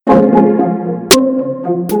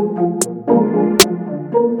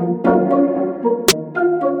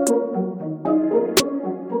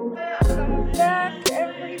Welcome back,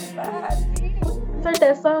 everybody. Start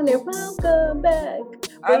that song there. Welcome back.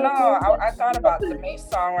 I know. Welcome I thought about the Mace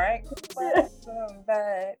song, right? back. Welcome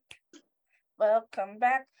back. Welcome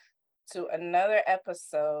back to another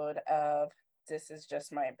episode of This Is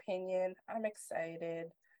Just My Opinion. I'm excited.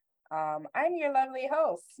 I'm your lovely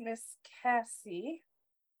host, Miss Cassie,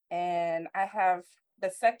 and I have the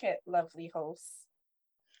second lovely host,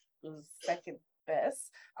 who's second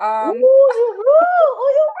best. Ooh, you rule.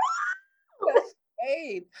 Oh, you rule.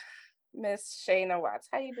 Hey, Miss Shayna Watts.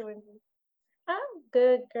 How you doing? I'm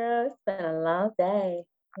good, girl. It's been a long day.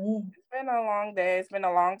 It's been a long day. It's been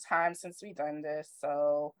a long time since we've done this.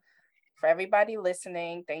 So, for everybody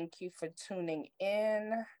listening, thank you for tuning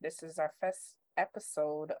in. This is our first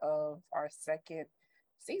episode of our second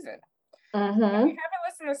season. If you Mm-hmm. haven't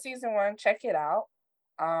listened to season one, check it out.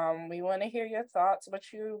 We want to hear your thoughts,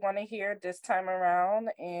 what you want to hear this time around,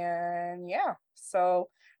 and yeah. So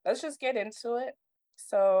let's just get into it.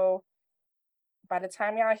 So by the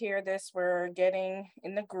time y'all hear this, we're getting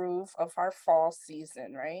in the groove of our fall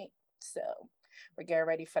season, right? So we're getting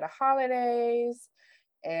ready for the holidays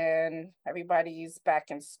and everybody's back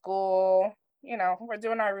in school. You know, we're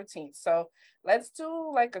doing our routine. So let's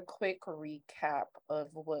do like a quick recap of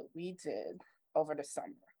what we did over the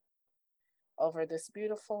summer, over this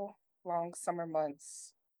beautiful long summer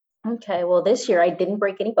months. Okay, well, this year I didn't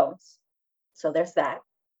break any bones. So there's that.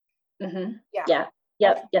 Mm-hmm. Yeah. Yeah. Okay.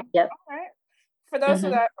 Yep. Yep. Yep. All right. For those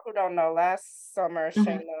Mm-hmm. who don't know, last summer, Mm-hmm.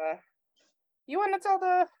 Shayna, you want to tell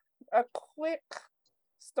a quick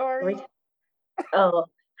story? Oh.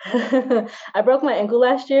 I broke my ankle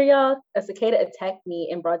last year, y'all. A cicada attacked me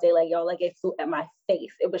in broad daylight, y'all. Like it flew at my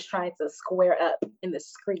face. It was trying to square up in the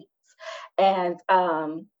streets. And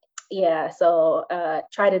yeah, so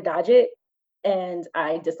tried to dodge it and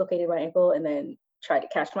I dislocated my ankle and then tried to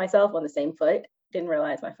catch myself on the same foot. Didn't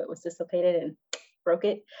realize my foot was dislocated and broke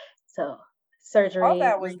it. So All surgery.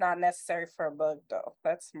 that was not necessary for a bug, though.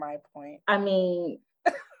 That's my point. I mean,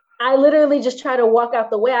 I literally just tried to walk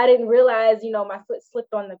out the way. I didn't realize, my foot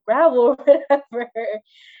slipped on the gravel or whatever.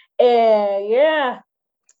 And yeah,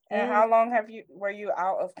 And yeah, how long were you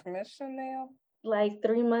out of commission now? like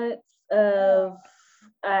 3 months of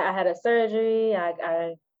I had a surgery.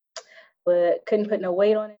 I but couldn't put no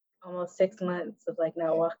weight on it. Almost 6 months of like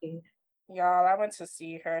not walking. Y'all, I went to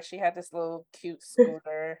see her. She had this little cute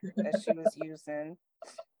scooter that she was using.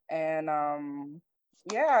 And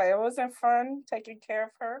yeah, it wasn't fun taking care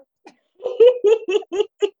of her.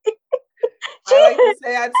 I like to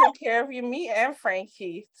say I took care of you. Me and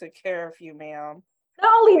Frankie took care of you, ma'am.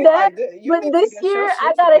 Not only We that, like, you but need to this get your year I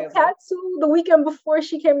shit got a together. tattoo the weekend before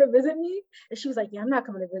she came to visit me, and she was like, "Yeah, I'm not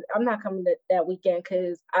coming to visit. I'm not coming to that weekend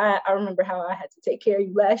because I remember how I had to take care of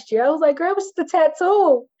you last year." I was like, "Girl, it was just a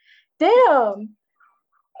tattoo. Damn,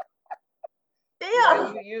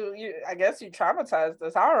 Yeah, damn." you I guess you traumatized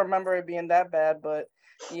us. I don't remember it being that bad, but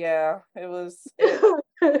yeah, it was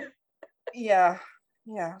it yeah.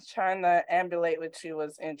 Yeah, trying to ambulate with you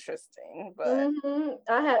was interesting, but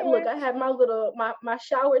I had my little my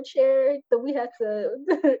shower chair that we had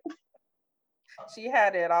to. she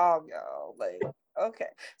had it all, y'all. Like, okay.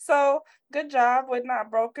 So good job with not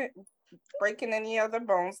breaking any other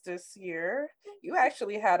bones this year. You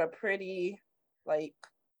actually had a pretty like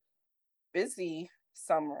busy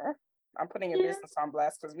summer. I'm putting your Yeah. business on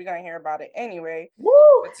blast because we're gonna hear about it anyway Woo.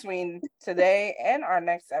 between today and our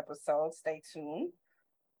next episode. Stay tuned.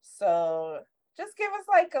 So just give us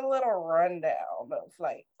like a little rundown of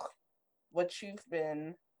like what you've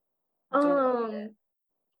been doing. Um.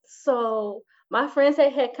 So my friends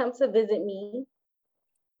had come to visit me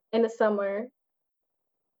in the summer.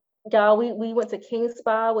 Y'all, we went to King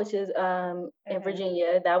Spa, which is in Mm-hmm.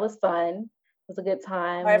 Virginia. That was fun. It was a good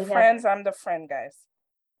time. My We had friends, I'm the friend, guys.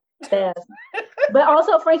 best. But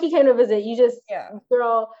also Frankie came to visit. You just Yeah,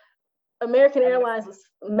 girl, American I'm the Airlines was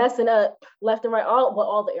messing up left and right.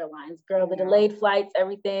 All the airlines, girl, the yeah. delayed flights,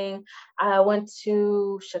 everything. I went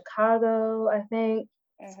to Chicago, I think,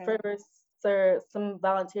 Mm-hmm. for some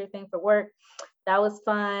volunteer thing for work. That was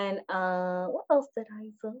fun. What else did I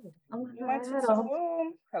do? Oh my You god, went I to had a Tulum.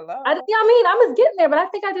 I Hello. yeah, I mean, I was getting there, but I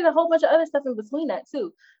think I did a whole bunch of other stuff in between that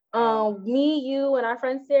too. Oh, Me, you, and our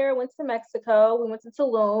friend Sarah went to Mexico. We went to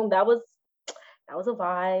Tulum. That was a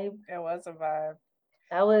vibe. it was a vibe.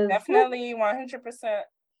 That was Definitely 100%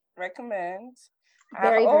 recommend. I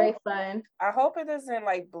very, very hope fun. I hope it doesn't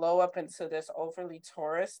like blow up into this overly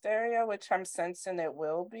tourist area, which I'm sensing it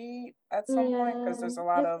will be at some point because Yeah, there's a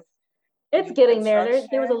lot it's of It's New getting there.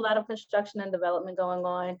 There was a construction. lot of construction and development going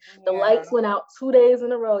on. The Yeah, lights went out 2 days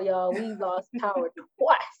in a row, y'all. We lost power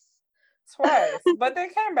twice. twice, but they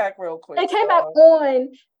came back real quick. They came back So on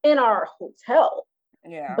in our hotel,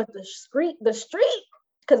 yeah, but the street,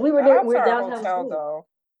 because we were shout near, out we to were our downtown hotel school. though.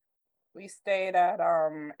 We stayed at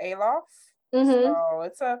Aloft, Mm-hmm.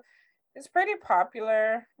 so it's pretty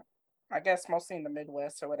popular. I guess mostly in the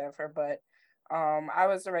Midwest or whatever, but I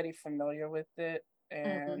was already familiar with it,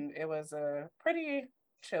 Mm-hmm. and it was a pretty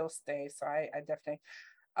chill stay. So I definitely,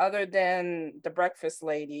 other than the breakfast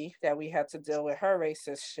lady that we had to deal with her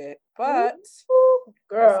racist shit, but Ooh, that's a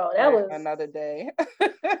girl, story for another day.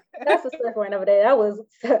 that's a story for another day. That was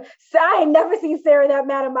I ain't never seen Sarah that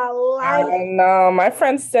mad in my I life. know my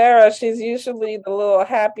friend Sarah, she's usually the little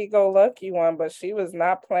happy-go-lucky one, but she was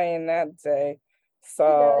not playing that day. She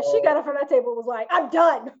got So up from that table and was like, I'm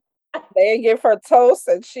done. they give her toast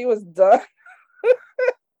and she was done.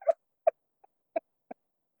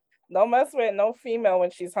 Don't mess with no female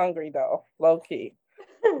when she's hungry though, low key.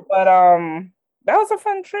 But that was a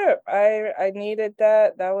fun trip. I needed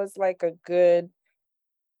that. That was like a good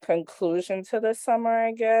conclusion to the summer,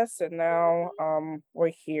 I guess. And now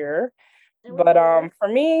we're here. And we're But here. for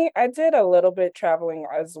me, I did a little bit traveling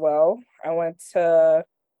as well. I went to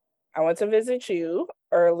visit you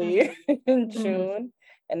early Mhm. in Mhm. June,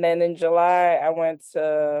 and then in July I went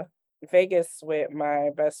to Vegas with my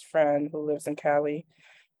best friend who lives in Cali.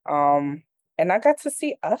 Um, and I got to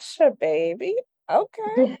see Usher, baby.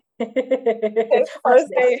 Okay. His Watch first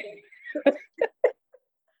this. day.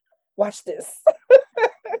 Watch this.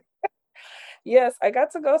 Yes, I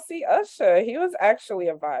got to go see Usher. He was actually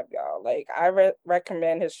a vibe, y'all. Like I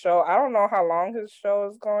recommend his show. I don't know how long his show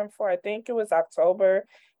is going for. I think it was October.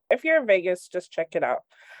 If you're in Vegas, just check it out.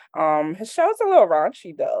 His show's a little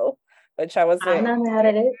raunchy though, which I I'm wasn't. not mad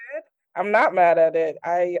at it. I'm not mad at it.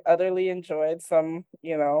 I utterly enjoyed some,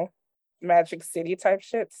 Magic City type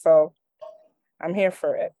shit, so I'm here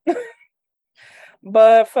for it.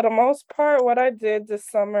 But for the most part, what I did this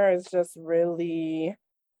summer is just really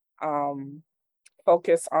um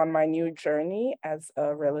focus on my new journey as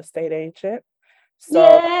a real estate agent.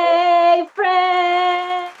 So, Yay,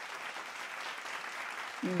 friend!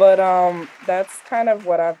 but that's kind of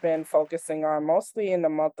what I've been focusing on mostly in the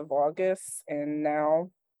month of August and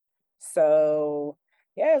now. So,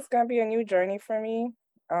 yeah, it's going to be a new journey for me.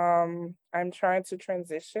 I'm trying to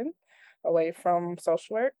transition away from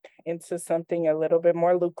social work into something a little bit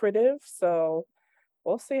more lucrative. So,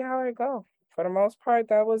 we'll see how it go. For the most part,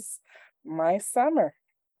 that was my summer.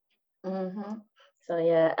 Mm-hmm. So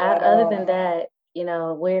yeah, But other than that,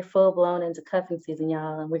 we're full blown into cuffing season,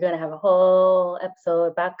 y'all, and we're gonna have a whole episode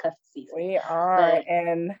about cuffing season. we are, But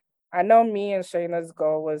and I know me and Shayna's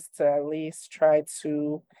goal was to at least try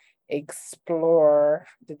to explore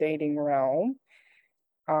the dating realm.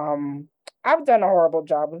 Um, I've done a horrible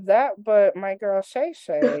job of that, but my girl Shay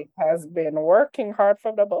Shay has been working hard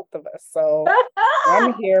for the both of us. So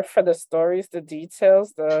I'm here for the stories, the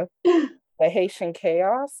details, the Haitian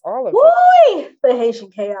chaos, all of it. woo, the Haitian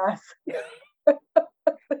chaos.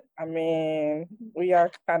 I mean, we are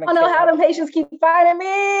kind of I don't know how chaotic. them Haitians keep finding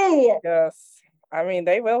me. Yes. I mean,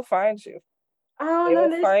 they will find you. I They don't will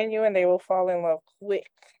understand. find you and they will fall in love quick.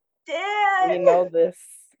 We know this.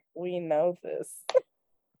 We know this.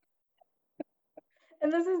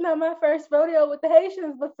 And this is not my first rodeo with the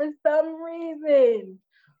Haitians, but for some reason,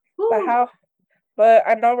 But whew, how, but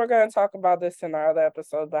I know we're going to talk about this in our other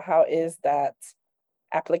episode, but how is that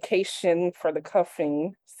application for the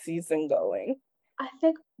cuffing season going? I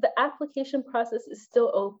think the application process is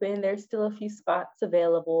still open. There's still a few spots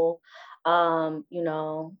available. Um, you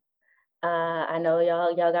know, I know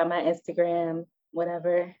y'all got my Instagram,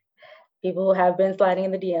 whatever. People have been sliding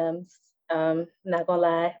in the DMs. Not gonna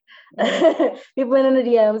lie, Mm. people in the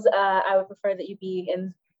DMs. I would prefer that you be I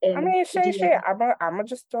in mean, the Shay Shay, DM. I'm gonna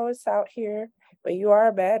just throw this out here, but you are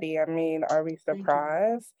a baddie. I mean, are we Thank you.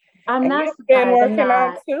 surprised? I'm And not you've been surprised. I'm working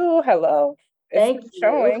out not. too. Hello. It's Thank been you.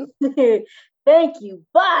 showing. Thank you.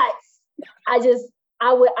 But I just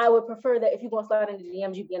I would prefer that if you're gonna slide into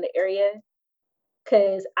DMs, you be in the area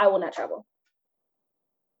because I will not travel.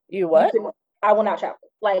 You You what? can I will not travel.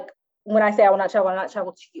 Like when I say I will not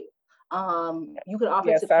travel to you. You can offer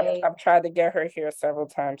to Yes, pay. I've tried to get her here several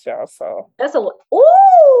times, y'all. So That's a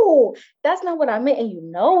ooh, that's not what I meant, and you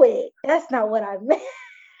know it. That's not what I meant.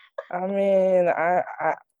 I mean,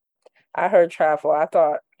 I heard travel. I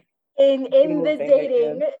thought In in the moving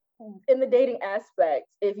dating again. in the dating aspect,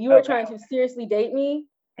 if you are Okay. trying to seriously date me,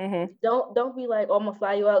 Mm-hmm. don't be like, oh, I'm gonna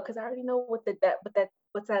fly you out because I already know what that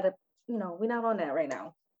what's that we're not on that right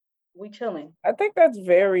now. We chilling. I think that's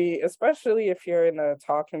very, especially if you're in a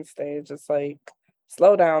talking stage, it's like,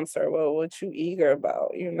 slow down, sir. What you eager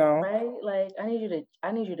about, you know? Right? Like I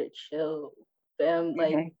need you to chill. Fam.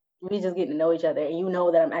 Like Hmm. we just getting to know each other and you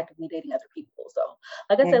know that I'm actively dating other people. So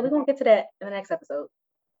like I said, we're Hmm. gonna get to that in the next episode.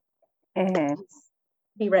 Hmm. Just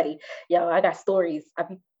be ready. Yo, I got stories. I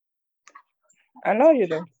be I know you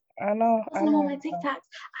do. I posting on know my you do. TikToks.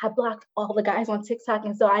 I blocked all the guys on TikTok,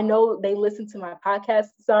 and so I know they listen to my podcast.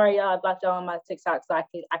 Sorry, y'all, I blocked y'all on my TikTok so I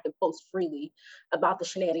could post freely about the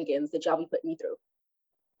shenanigans that y'all be putting me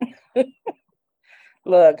through.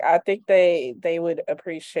 Look, I think they would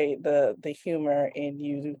appreciate the humor in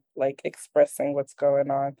you like expressing what's going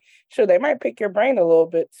on. Sure, they might pick your brain a little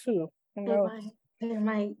bit too. Who They knows? might, they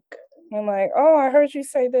might. I'm like, oh, I heard you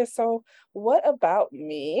say this. So what about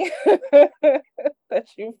me that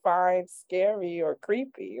you find scary or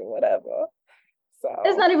creepy or whatever?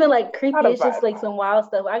 It's So not even like not creepy. a It's just vibe. like some wild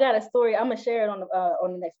stuff. I got a story. I'm gonna share it on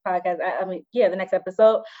the next podcast. I mean, yeah, the next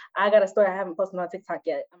episode. I got a story I haven't posted on TikTok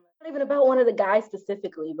yet. I'm not even about one of the guys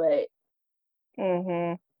specifically, but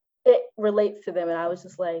Mm-hmm. it relates to them, and I was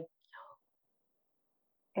just like,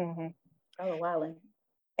 Mm-hmm. oh, wilding.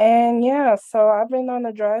 And yeah, so I've been on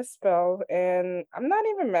a dry spell and I'm not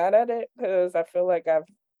even mad at it because I feel like I've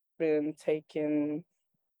been taking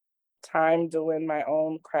time doing my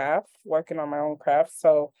own craft, working on my own craft.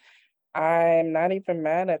 So I'm not even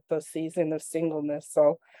mad at the season of singleness.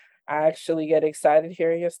 So I actually get excited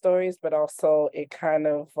hearing your stories, but also it kind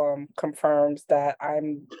of confirms that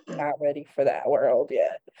I'm not ready for that world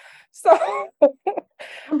yet. So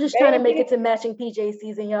I'm just trying to make it maybe. to matching PJ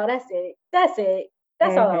season, y'all. That's it. That's it.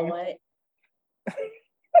 That's all I Mhm. want.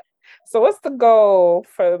 So what's the goal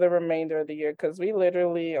for the remainder of the year? Because we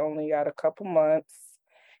literally only got a couple months.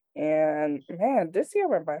 And man, this year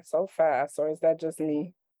went by so fast. Or is that just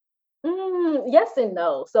me? Yes and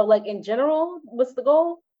no. So, like in general, what's the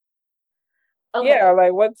goal? Yeah,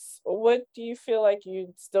 Okay. like what do you feel like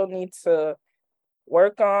you still need to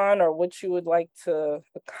work on or what you would like to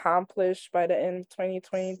accomplish by the end of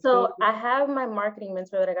 2022? So I have my marketing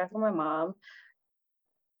mentor that I got from my mom.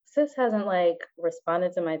 Sis hasn't like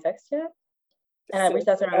responded to my text yet, and I reached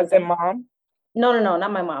out Sis, to her on as in the mom? no, no, no,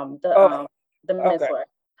 not my mom, Oh, the okay. mentor.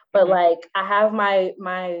 But Hmm. like I have my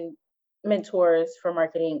mentors for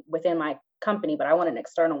marketing within my company, but I want an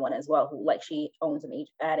external one as well who like she owns an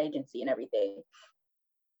ad agency and everything.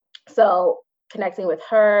 So connecting with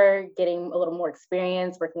her, getting a little more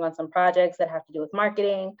experience, working on some projects that have to do with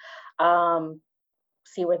marketing, um,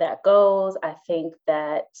 see where that goes. I think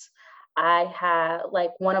that I had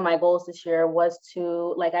like one of my goals this year was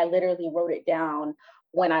to like I literally wrote it down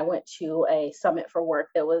when I went to a summit for work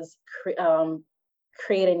that was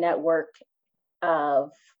create a network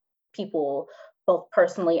of people both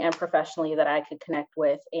personally and professionally that I could connect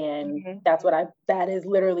with, and Hmm. that is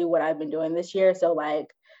literally what I've been doing this year. So like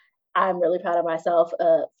I'm really proud of myself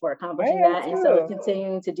for I accomplishing am that. And so too.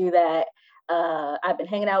 continuing to do that. I've been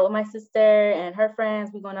hanging out with my sister and her friends.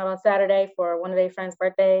 We're going out on Saturday for one of their friends'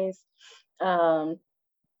 birthdays. Um,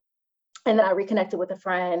 and then I reconnected with a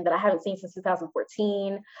friend that I haven't seen since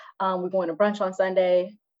 2014. We're going to brunch on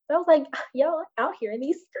Sunday. So I was like, yo, out here in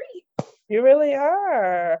these streets. You really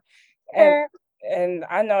are. And Yeah. and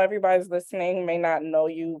I know everybody's listening may not know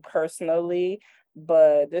you personally,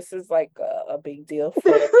 but this is like a big deal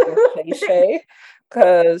for Shay Shay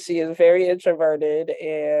because she is very introverted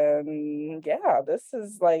and yeah, this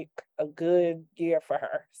is like a good year for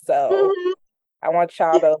her. So Mhm. I want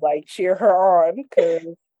y'all to like cheer her on because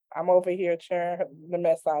I'm over here cheering the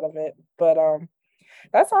mess out of it. But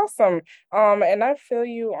that's awesome. And I feel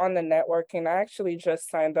you on the networking. I actually just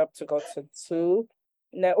signed up to go to two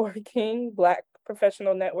networking, Black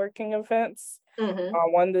professional networking events. Mhm.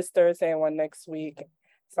 One this Thursday and one next week.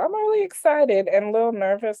 So I'm really excited and a little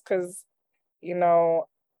nervous because, you know,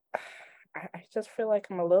 I just feel like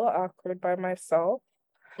I'm a little awkward by myself.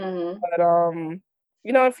 Mhm. But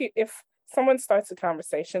if someone starts a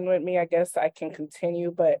conversation with me, I guess I can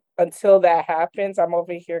continue. But until that happens, I'm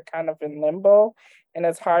over here kind of in limbo, and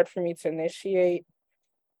it's hard for me to initiate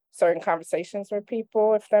certain conversations with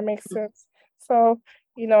people, if that makes sense. So,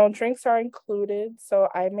 drinks are included, so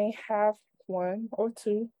I may have one or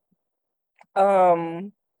two.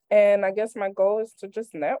 Um, and I guess my goal is to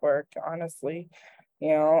just network, honestly. You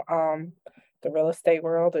know, the real estate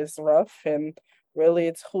world is rough and really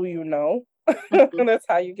it's who you know. Mhm. That's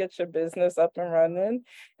how you get your business up and running.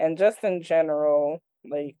 And just in general,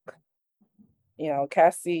 like,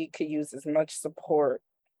 Cassie could use as much support,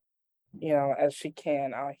 as she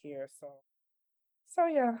can out here. So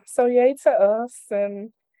yeah. So yay to us.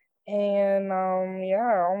 And And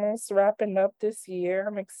yeah, almost wrapping up this year.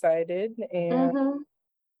 I'm excited. And Mm-hmm.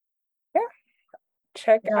 yeah,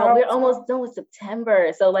 check No, out. we're almost done with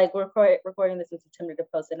September. So like we're recording this in September to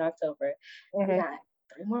post in October. We Mhm. got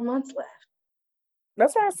 3 more months left.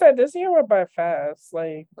 That's why I said this year went by fast.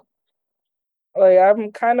 Like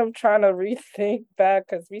I'm kind of trying to rethink back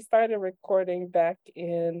because we started recording back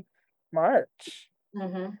in March.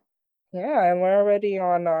 Mm-hmm. Yeah, and we're already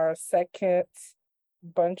on our second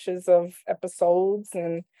bunches of episodes,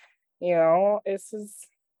 and this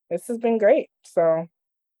has been great. So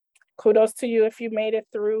kudos to you if you made it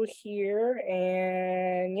through here.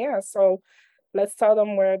 And yeah, so let's tell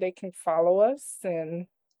them where they can follow us and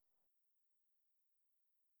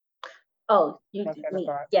Oh, okay, me.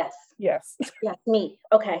 Yes. yes. Yes, me.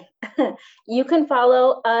 Okay. You can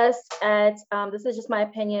follow us at this is just my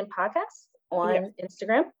opinion podcast Yes. on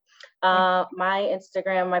Instagram. My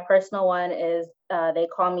Instagram, my personal one is they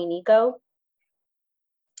call me Nico.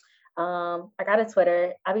 I got a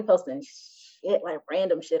Twitter. I be posting shit like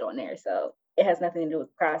random shit on there, so it has nothing to do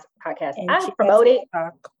with podcast. And I she got promote it,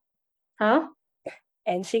 TikTok. huh?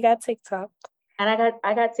 And she got TikTok. And I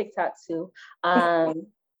got TikTok too. Um,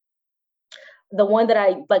 the one that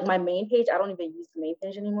I like my main page, I don't even use the main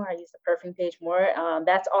page anymore. I use the perfume page more.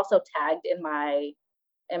 That's also tagged in my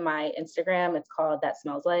Instagram. It's called That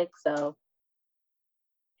Smells Like. So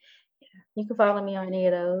you can follow me on any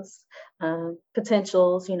of those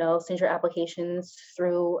potentials. Send your applications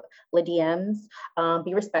through the DMs.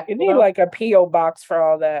 Be You respectful need though. like a PO box for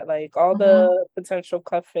all that, like all Mhm. the potential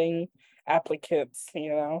cuffing applicants.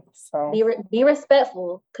 So Be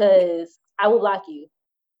respectful, because I will block you.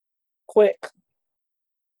 quick.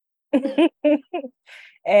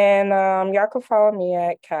 And y'all can follow me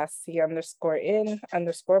at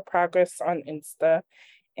Cassie_in_progress on Insta.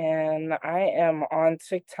 And I am on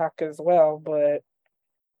TikTok as well, but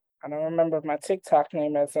I don't remember my TikTok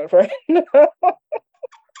name as of right now.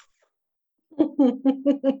 Do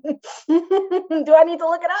I need to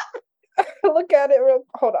look it up? Look at it real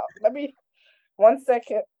hold on. Let me 1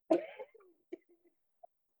 second.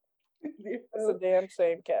 It's a damn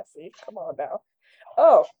shame, Cassie. Come on now.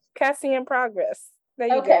 Oh, Cassie in progress. There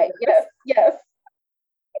you go. Okay. Yes. Yes.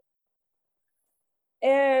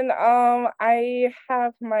 And I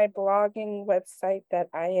have my blogging website that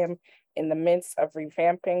I am in the midst of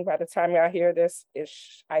revamping. By the time y'all hear this,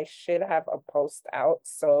 I should have a post out.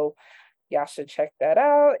 So y'all should check that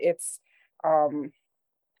out. It's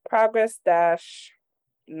progress dash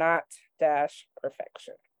not dash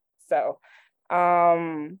perfection. So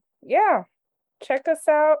yeah, check us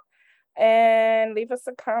out and leave us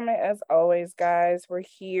a comment as always, guys. We're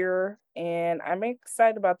here and I'm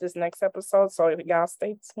excited about this next episode. So y'all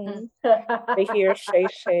stay tuned to hear Shay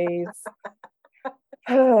Shay's.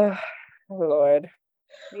 Oh, Lord.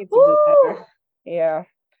 Need to do better. Yeah.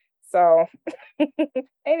 So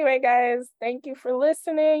anyway, guys, thank you for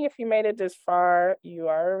listening. If you made it this far, you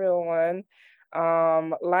are a real one.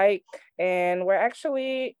 And we're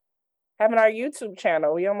actually having our YouTube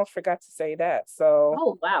channel. We almost forgot to say that. So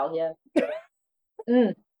Oh wow, yeah.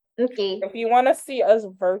 Okay. if you want to see us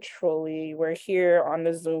virtually, we're here on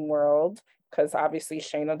the Zoom world because obviously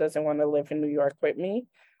Shayna doesn't want to live in New York with me.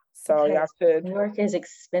 So y'all could New York is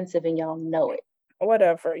expensive and y'all know it.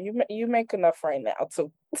 whatever. You make enough right now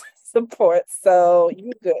to support, so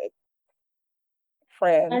you good.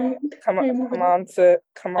 Friend, come on, come on to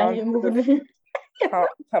come on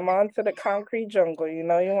to the concrete jungle. You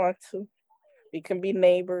know you want to. We can be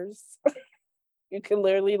neighbors. You can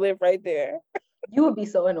literally live right there. You would be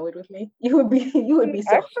so annoyed with me. You would be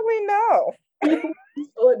so Actually no. you would be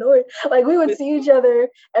so annoyed. Like we would see each other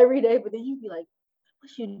every day, but then you'd be like,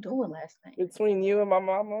 "What you doing last night? Between you and my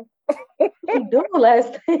mama. What you doing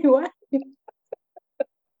last night? Why?"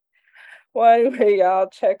 Well, anyway, y'all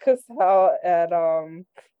check us out at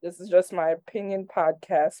this is just my opinion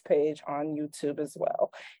podcast page on YouTube as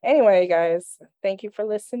well. Anyway, guys, thank you for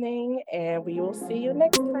listening and we will see you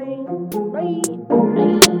next time. Bye.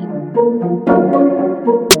 Bye.